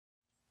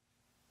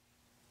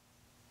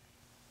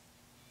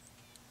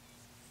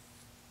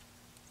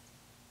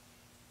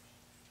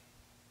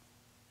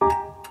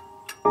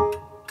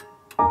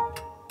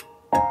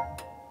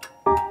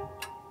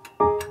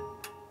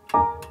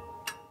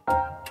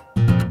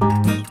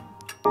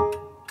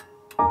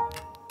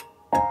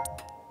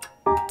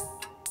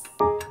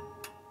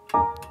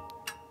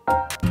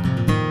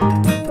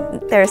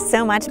There's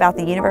so much about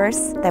the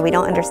universe that we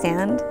don't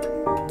understand.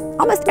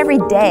 Almost every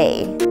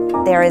day,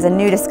 there is a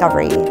new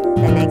discovery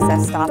that makes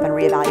us stop and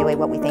reevaluate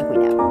what we think we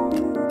know.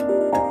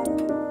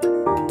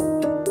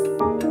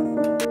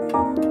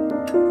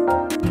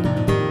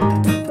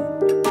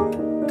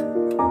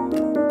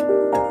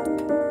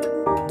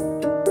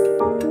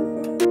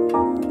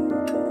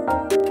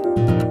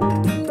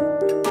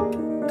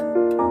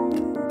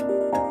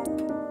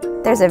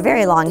 There's a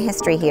very long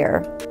history here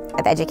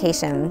of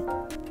education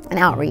and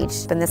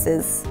outreach, and this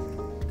is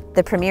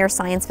the premier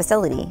science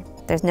facility.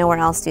 There's nowhere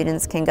else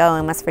students can go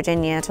in West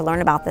Virginia to learn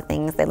about the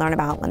things they learn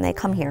about when they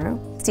come here.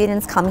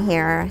 Students come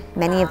here,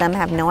 many of them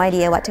have no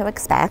idea what to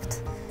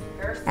expect,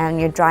 and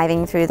you're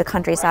driving through the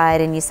countryside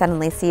and you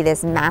suddenly see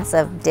this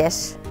massive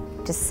dish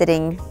just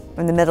sitting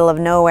in the middle of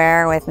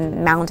nowhere with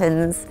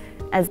mountains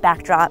as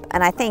backdrop,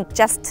 and I think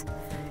just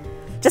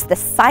the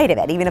sight of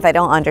it, even if I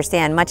don't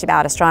understand much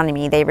about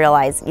astronomy, they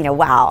realize,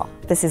 wow,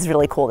 this is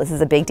really cool, this is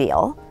a big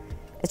deal.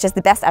 It's just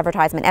the best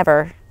advertisement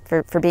ever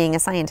for being a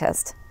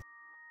scientist.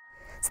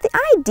 So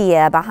the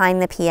idea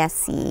behind the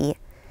PSC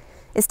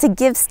is to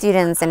give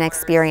students an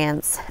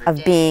experience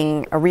of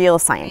being a real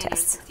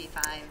scientist.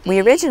 We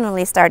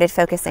originally started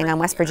focusing on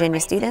West Virginia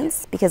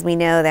students because we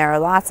know there are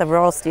lots of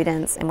rural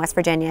students in West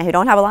Virginia who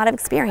don't have a lot of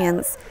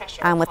experience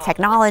with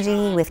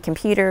technology, with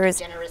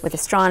computers, with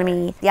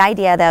astronomy. The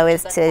idea, though,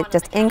 is to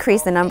just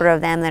increase the number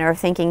of them that are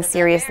thinking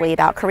seriously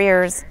about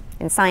careers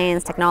in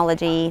science,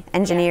 technology,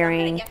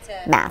 engineering,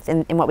 math,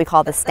 in what we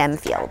call the STEM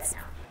fields.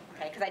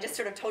 I just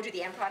sort of told you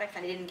the end product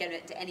and I didn't get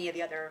into any of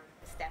the other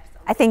steps.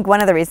 I think one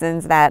of the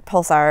reasons that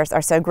pulsars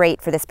are so great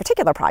for this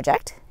particular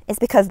project is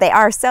because they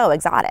are so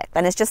exotic,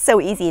 and it's just so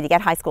easy to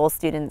get high school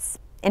students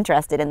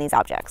interested in these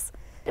objects.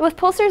 With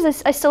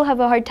pulsars, I still have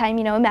a hard time,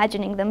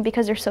 imagining them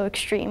because they're so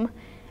extreme.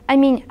 I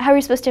mean, how are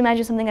you supposed to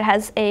imagine something that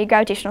has a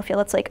gravitational field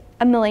that's like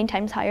 1,000,000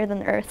 times higher than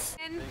the Earth's?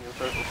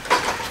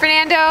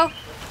 Fernando,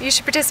 you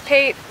should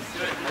participate.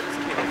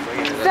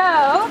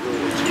 So,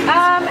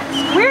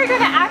 we're going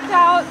to act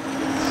out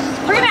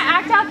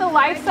the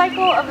life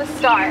cycle of a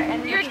star.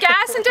 And you're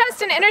gas and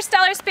dust in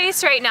interstellar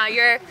space right now.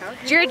 You're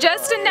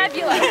just a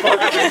nebula. You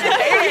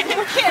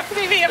can't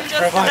see me, I'm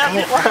just a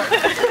nebula.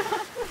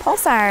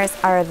 Pulsars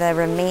are the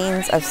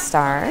remains of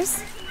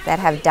stars that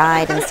have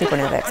died in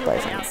supernova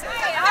explosions.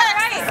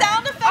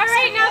 All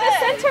right, now the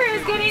center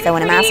is getting So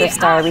when a massive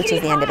star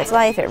reaches the end of its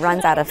life, it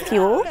runs out of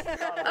fuel.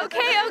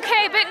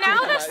 Okay, but now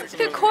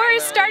the core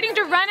is starting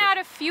to run out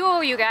of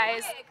fuel, you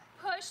guys.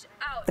 Push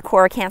out. The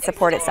core can't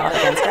support itself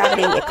against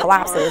gravity, it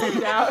collapses.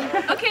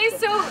 Okay,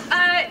 so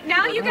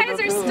now you guys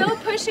are still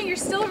pushing, you're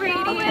still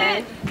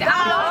radiant. The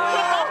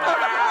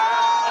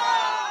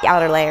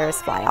outer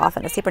layers fly off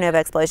in a supernova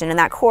explosion, and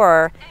that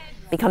core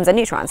becomes a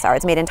neutron star.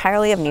 It's made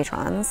entirely of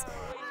neutrons.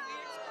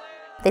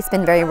 They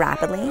spin very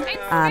rapidly.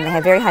 They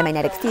have very high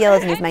magnetic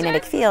fields, and these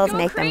magnetic fields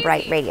make them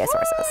bright radio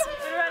sources.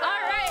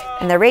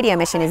 And the radio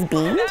emission is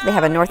beamed. They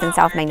have a north and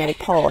south magnetic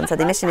pole, and so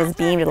the emission is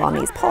beamed along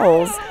these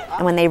poles,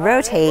 and when they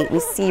rotate, we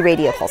see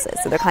radio pulses.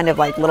 So they're kind of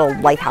like little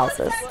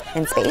lighthouses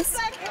in space.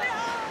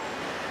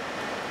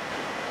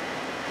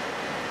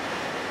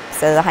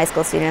 So the high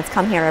school students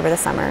come here over the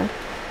summer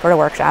for a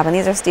workshop, and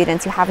these are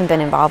students who haven't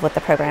been involved with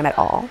the program at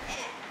all.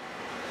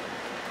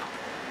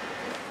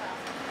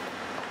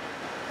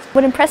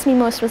 What impressed me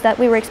most was that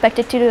we were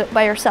expected to do it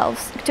by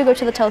ourselves, to go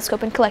to the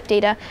telescope and collect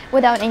data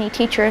without any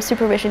teacher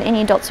supervision,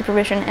 any adult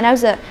supervision. And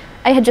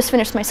I had just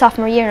finished my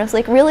sophomore year, and I was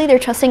like, really? They're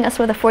trusting us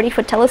with a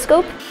 40-foot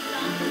telescope?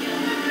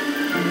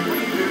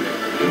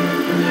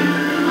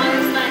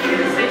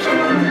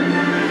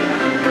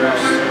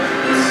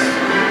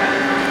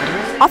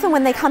 Often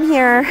when they come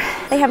here,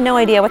 they have no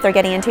idea what they're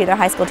getting into. Their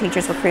high school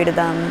teachers recruited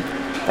them.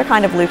 They're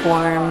kind of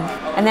lukewarm.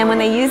 And then when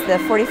they use the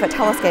 40-foot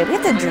telescope, we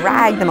have to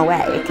drag them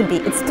away.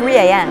 It's 3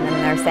 a.m. and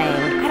they're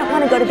saying, I don't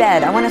want to go to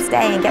bed. I want to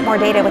stay and get more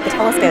data with the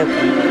telescope.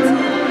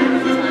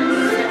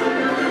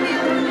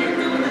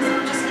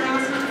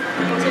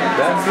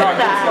 That's not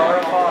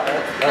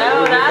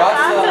No,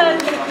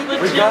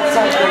 that's we got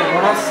something.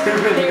 We're not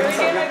stupid. Here we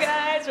go,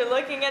 guys. We're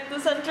looking at the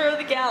center of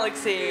the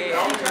galaxy.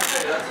 Great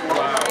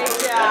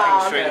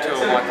job. Straight to a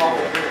one.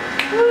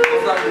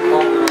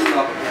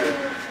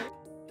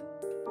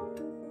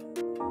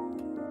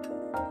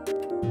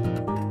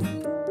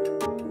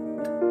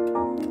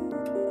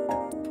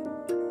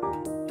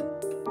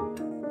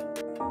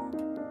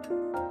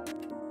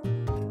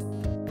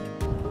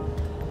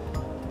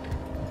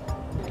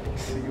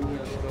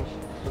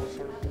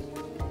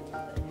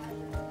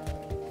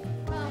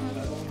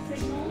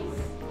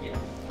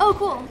 Oh,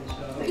 cool.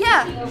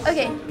 Yeah.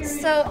 Okay.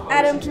 So,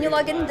 Adam, can you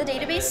log in the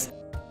database?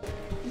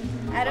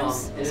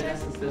 Adam's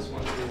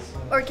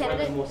or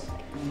candidate?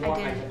 I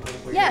did.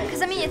 Yeah,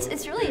 because I mean,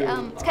 it's really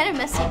it's kind of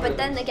messy, but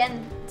then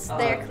again, it's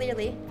there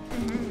clearly.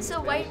 So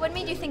what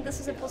made you think this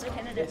is a Pulsar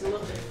candidate?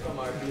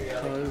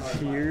 Because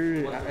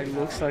here it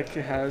looks like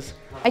it has...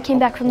 I came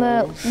back from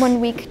the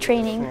 1-week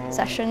training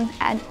session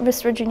at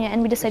West Virginia,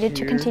 and we decided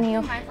to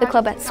continue the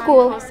club at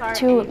school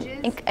to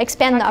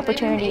expand the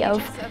opportunity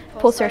of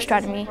pulsar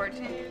astronomy.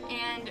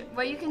 And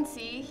what you can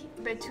see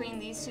between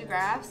these two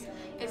graphs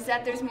is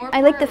that there's more.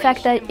 I like the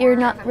fact that you're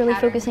not really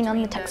focusing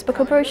on the textbook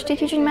approach to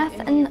teaching math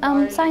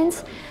and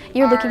science.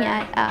 You're looking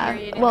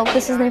at, well,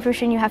 this is the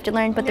information you have to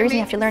learn, but the reason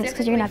you have to learn is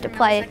because you're going to have to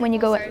apply it when you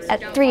go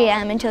at 3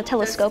 a.m. into the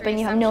telescope and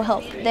you have no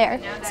help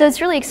there. So it's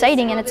really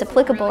exciting and it's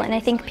applicable, and I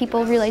think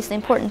people realize the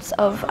importance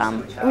of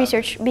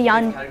research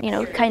beyond,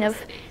 kind of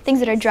things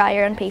that are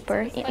drier on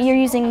paper. You're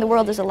using the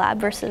world as a lab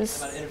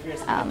versus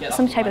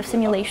some type of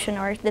simulation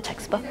or the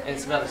textbook.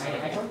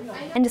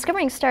 And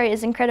discovering a star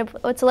is incredible.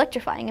 It's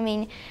electrifying. I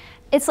mean,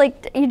 it's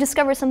like you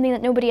discover something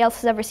that nobody else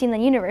has ever seen in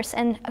the universe,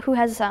 and who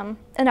has an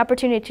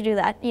opportunity to do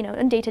that,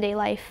 in day-to-day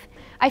life.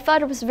 I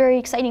thought it was very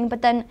exciting,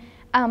 but then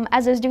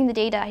as I was doing the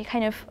data, I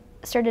kind of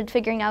started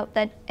figuring out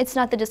that it's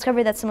not the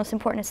discovery that's the most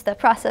important, it's the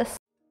process.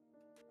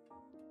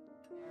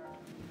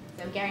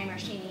 So Gary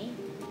Marchini,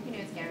 who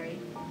knows Gary?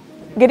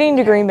 Getting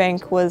to Green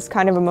Bank was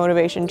kind of a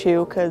motivation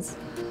too, because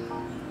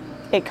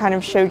it kind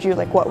of showed you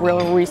like what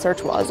real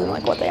research was and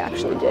like what they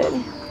actually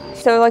did.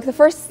 So like the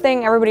first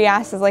thing everybody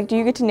asks is like, do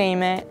you get to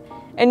name it?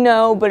 And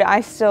no, but I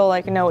still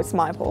know it's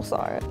my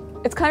pulsar.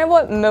 It's kind of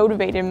what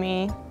motivated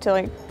me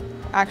to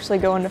actually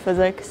go into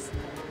physics.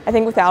 I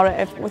think without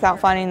it, without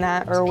finding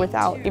that or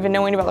without even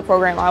knowing about the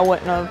program, I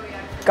wouldn't have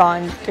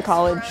gone to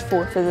college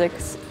for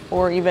physics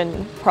or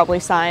even probably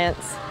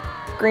science.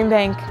 Green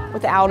Bank,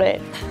 without it,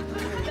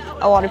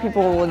 a lot of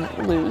people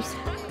would lose.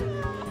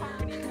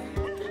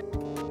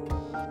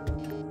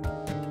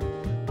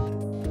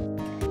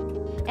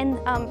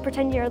 And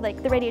pretend you're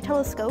like the radio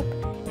telescope,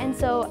 and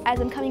so as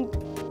I'm coming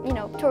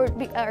toward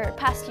or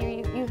past you,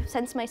 you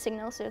sense my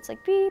signal, so it's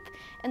like beep,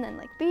 and then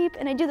like beep,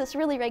 and I do this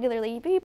really regularly, beep,